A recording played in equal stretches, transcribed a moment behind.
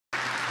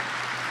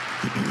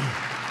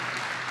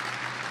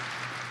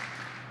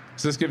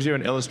So this gives you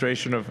an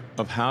illustration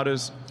of how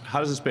does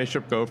a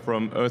spaceship go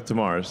from Earth to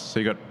Mars. So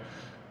you got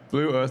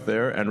blue Earth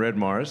there and red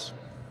Mars.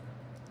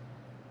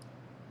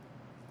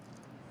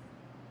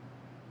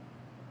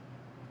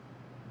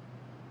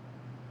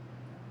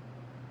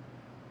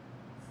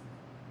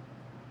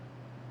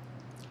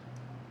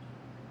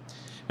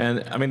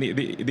 And I mean,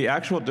 the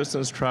actual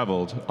distance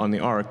traveled on the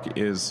Ark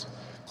is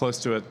close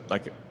to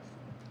like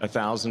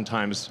 1,000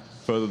 times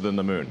further than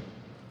the Moon.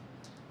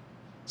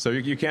 So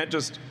you can't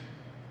just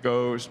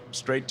go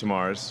straight to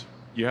Mars.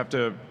 You have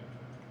to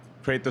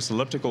create this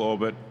elliptical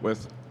orbit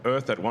with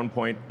Earth at one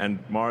point and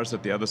Mars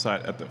at the other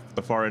side, at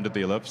the far end of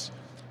the ellipse,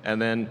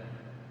 and then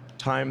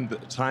time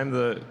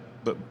the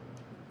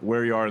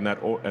where you are in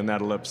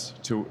that ellipse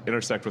to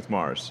intersect with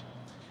Mars.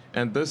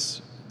 And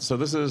this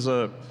is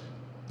the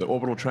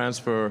orbital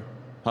transfer,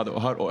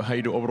 how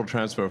you do orbital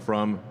transfer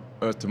from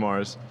Earth to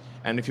Mars.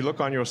 And if you look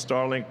on your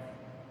Starlink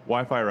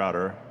Wi-Fi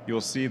router, you'll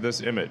see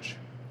this image,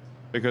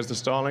 because the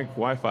Starlink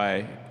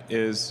Wi-Fi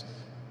is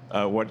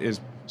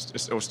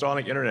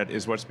Starlink Internet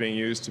is what's being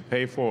used to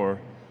pay for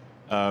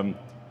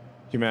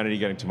humanity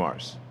getting to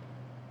Mars.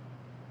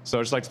 So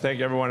I'd just like to thank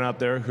everyone out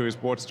there who's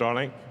bought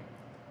Starlink,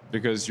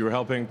 because you're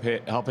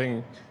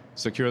helping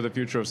secure the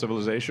future of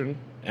civilization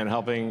and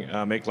helping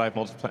make life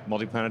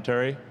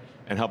multiplanetary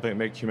and helping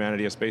make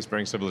humanity a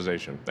space-faring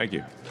civilization. Thank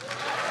you.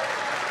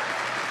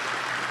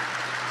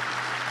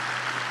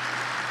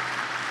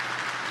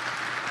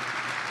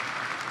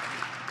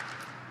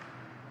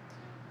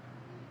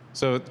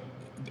 So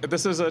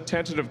this is a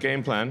tentative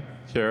game plan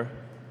here,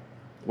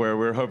 where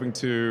we're hoping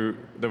to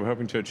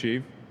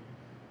achieve,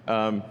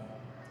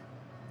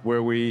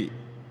 where we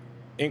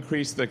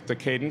increase the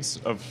cadence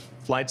of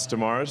flights to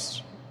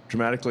Mars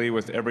dramatically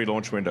with every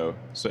launch window.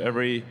 So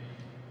every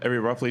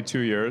roughly 2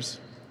 years,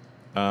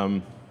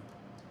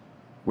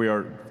 we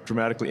are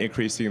dramatically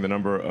increasing the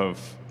number of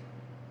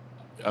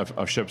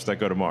ships that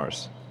go to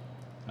Mars,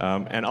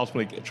 and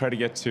ultimately try to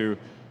get to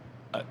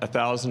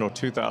 1,000 or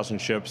 2,000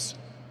 ships,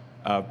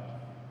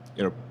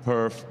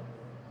 per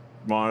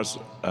Mars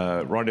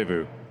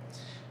rendezvous.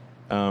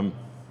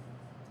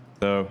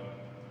 So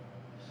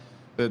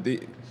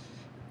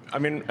I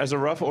mean, as a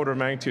rough order of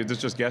magnitude, this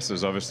is just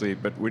guesses, obviously,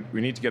 but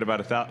we need to get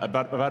about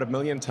 1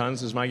 million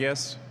tons, is my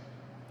guess,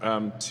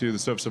 to the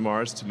surface of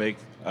Mars to make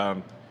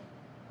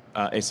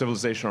a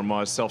civilization on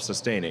Mars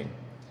self-sustaining.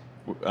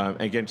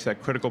 Again, to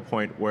that critical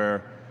point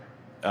where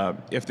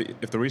if the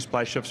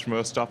resupply ships from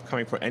Earth stop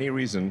coming for any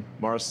reason,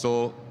 Mars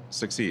still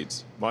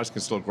succeeds. Mars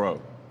can still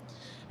grow.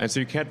 And so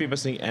you can't be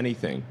missing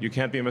anything. You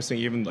can't be missing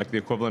even like the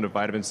equivalent of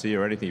vitamin C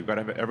or anything. You've got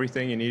to have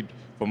everything you need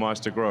for Mars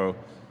to grow.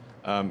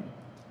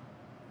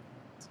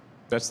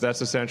 That's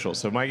essential.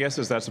 So my guess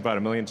is that's about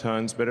 1 million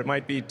tons, but it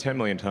might be 10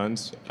 million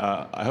tons.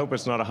 I hope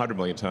it's not 100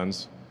 million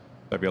tons.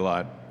 That'd be a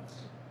lot.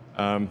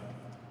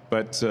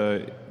 But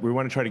we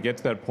want to try to get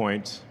to that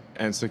point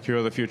and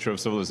secure the future of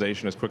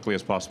civilization as quickly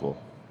as possible.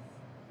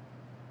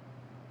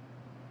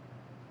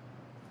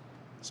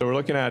 So we're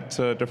looking at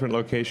different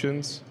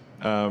locations.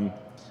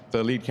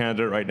 The lead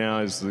candidate right now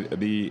is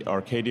the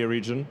Arcadia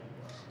region.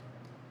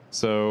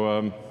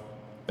 So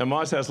and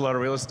Mars has a lot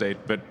of real estate,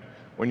 but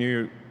when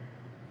you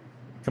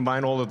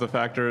combine all of the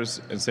factors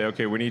and say,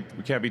 okay, we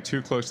can't be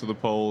too close to the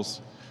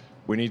poles.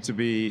 We need to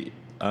be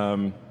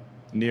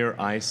near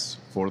ice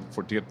to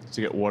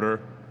get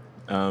water,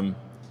 and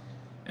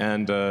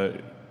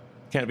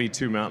can't be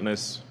too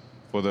mountainous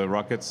for the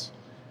rockets.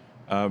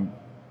 Then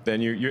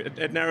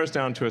it narrows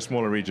down to a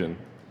smaller region.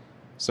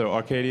 So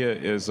Arcadia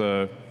is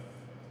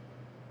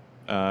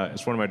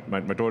it's one of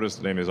my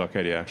daughter's name is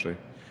Arcadia, actually,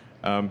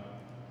 and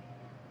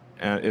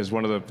is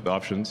one of the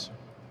options.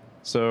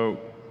 So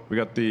we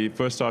got the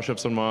first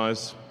starships on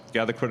Mars,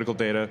 gather critical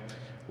data.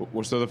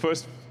 So the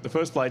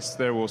first flights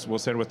there we'll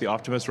send with the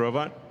Optimus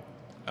robot,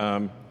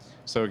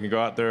 so we can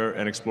go out there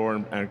and explore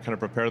and kind of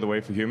prepare the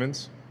way for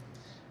humans.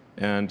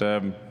 And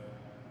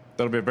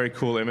that'll be a very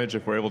cool image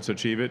if we're able to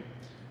achieve it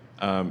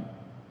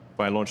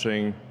by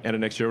launching end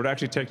of next year. It would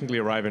actually technically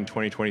arrive in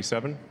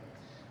 2027,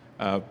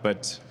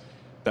 but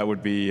that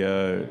would be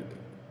an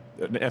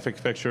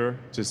epic picture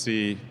to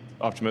see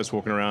Optimus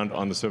walking around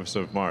on the surface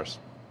of Mars.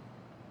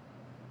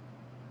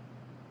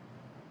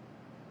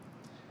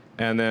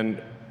 And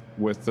then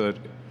with the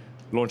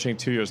launching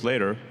 2 years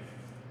later,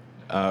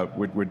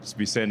 we'd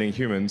be sending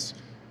humans.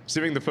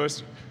 Assuming the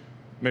first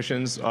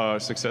missions are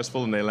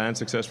successful and they land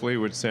successfully,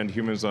 we'd send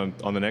humans on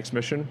the next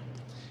mission,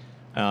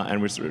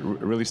 and we'd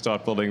really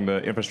start building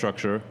the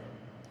infrastructure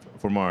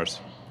for Mars.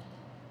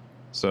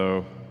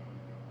 So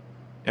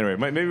anyway,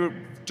 maybe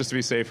just to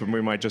be safe,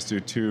 we might just do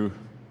two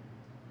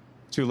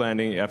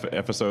landing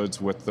episodes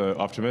with the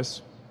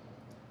Optimus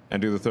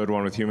and do the third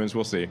one with humans.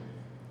 We'll see.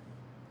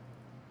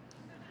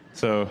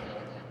 So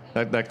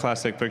that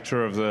classic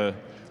picture of the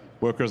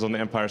workers on the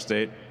Empire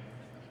State.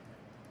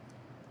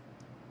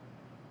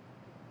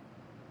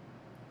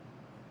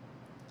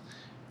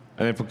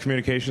 And then for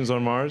communications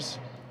on Mars,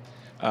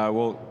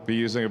 we'll be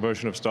using a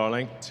version of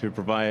Starlink to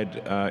provide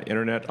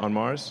internet on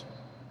Mars.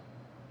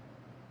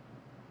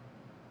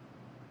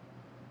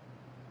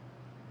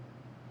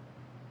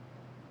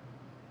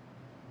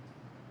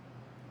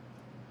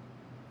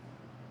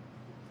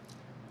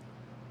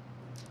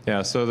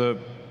 Yeah, so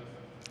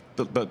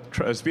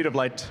the speed of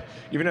light,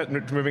 even at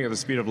moving at the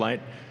speed of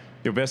light,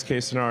 your best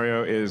case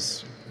scenario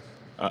is,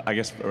 I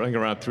guess, running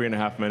around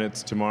 3.5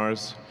 minutes to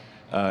Mars,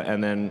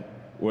 and then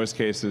worst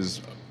case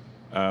is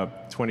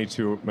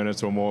 22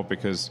 minutes or more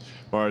because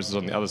Mars is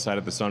on the other side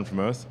of the sun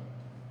from Earth.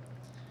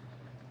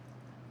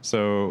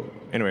 So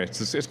anyway,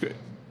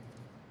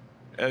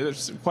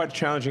 it's quite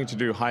challenging to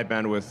do high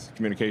bandwidth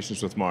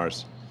communications with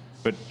Mars,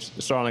 but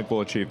Starlink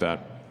will achieve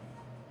that.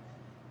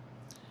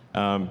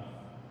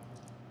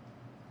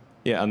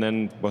 Yeah, and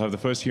then we'll have the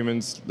first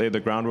humans lay the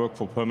groundwork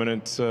for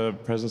permanent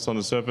presence on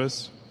the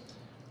surface.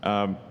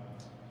 And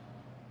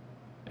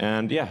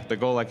yeah, the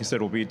goal, like I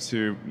said, will be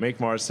to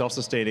make Mars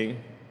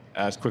self-sustaining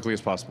as quickly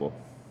as possible.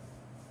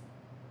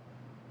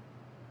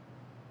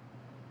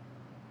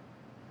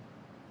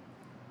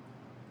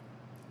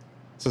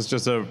 So it's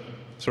just a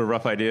sort of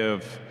rough idea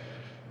of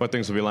what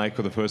things will be like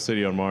with the first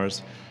city on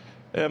Mars.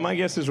 My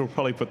guess is we'll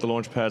probably put the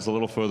launch pads a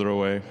little further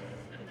away,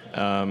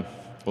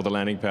 or the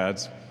landing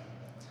pads,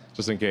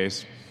 just in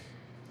case.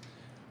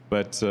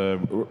 But I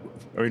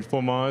mean,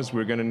 for Mars,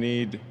 we're going to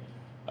need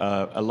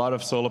a lot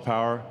of solar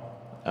power.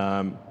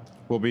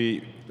 We'll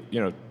be,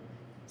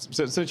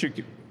 since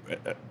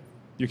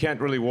you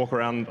can't really walk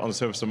around on the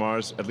surface of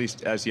Mars, at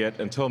least as yet,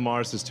 until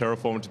Mars is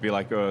terraformed to be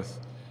like Earth.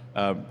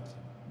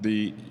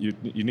 You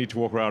need to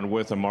walk around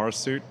with a Mars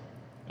suit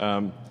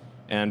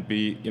and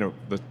be,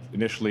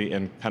 initially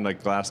in kind of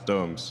like glass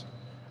domes.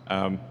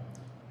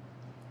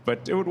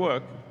 But it would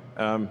work,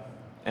 and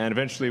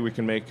eventually we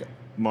can make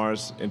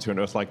Mars into an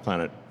Earth-like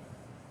planet.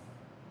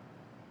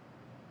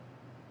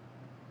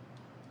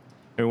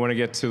 And we want to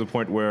get to the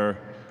point where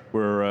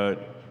we're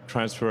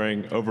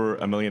transferring over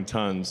 1 million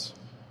tons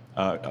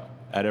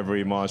at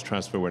every Mars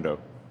transfer window.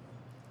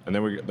 And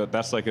then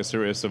that's like a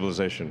serious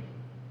civilization.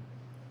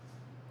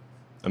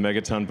 A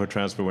megaton per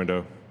transfer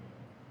window.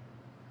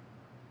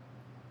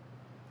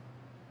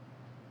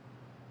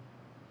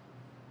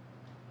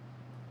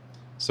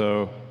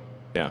 So,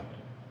 yeah,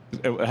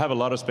 I have a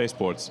lot of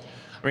spaceports.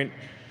 I mean,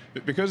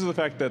 because of the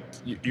fact that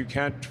you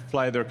can't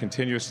fly there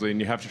continuously and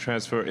you have to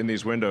transfer in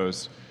these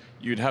windows,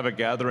 you'd have a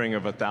gathering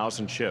of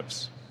 1,000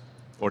 ships,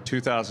 or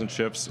 2,000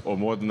 ships, or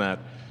more than that.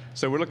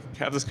 So we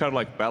have this kind of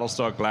like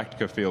Battlestar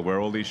Galactica feel, where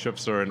all these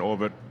ships are in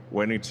orbit,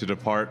 waiting to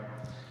depart,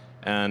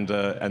 and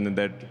then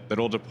they'd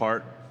all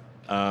depart.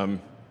 I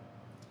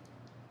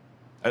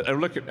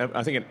look at,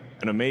 I think,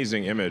 an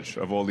amazing image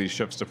of all these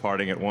ships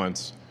departing at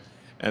once.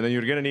 And then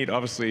you're going to need,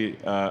 obviously,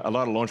 a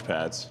lot of launch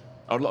pads,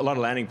 a lot of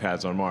landing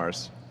pads on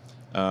Mars.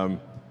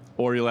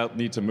 Or you'll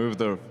need to move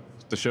the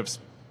ships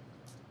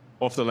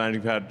off the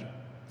landing pad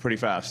pretty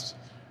fast.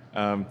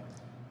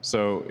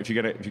 So if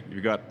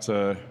you've got,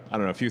 I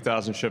don't know, a few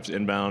thousand ships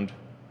inbound,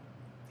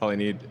 probably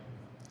need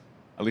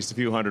at least a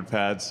few hundred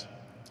pads,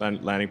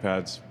 landing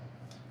pads.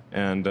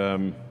 And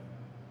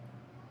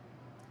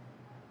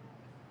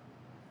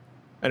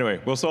anyway,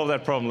 we'll solve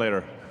that problem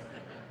later.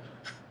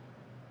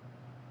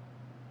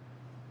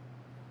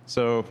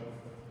 So,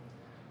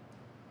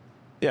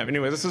 yeah,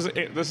 anyway,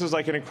 this is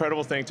like an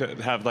incredible thing to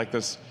have, like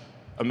this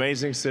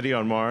amazing city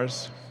on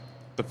Mars,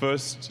 the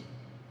first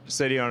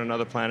city on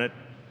another planet,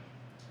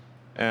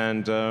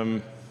 and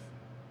a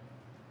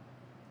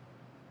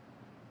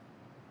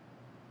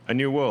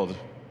new world.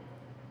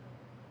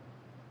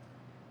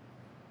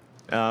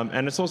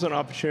 And it's also an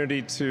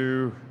opportunity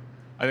to,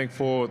 I think,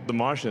 for the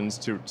Martians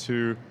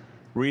to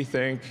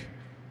rethink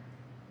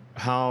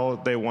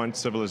how they want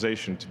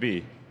civilization to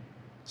be.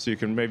 So you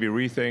can maybe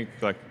rethink,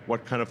 like,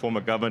 what kind of form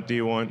of government do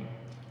you want?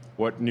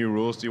 What new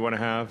rules do you want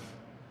to have?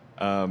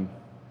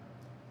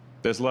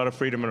 There's a lot of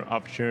freedom and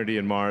opportunity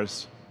in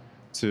Mars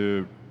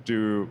to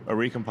do a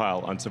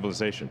recompile on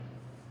civilization,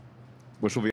 which will be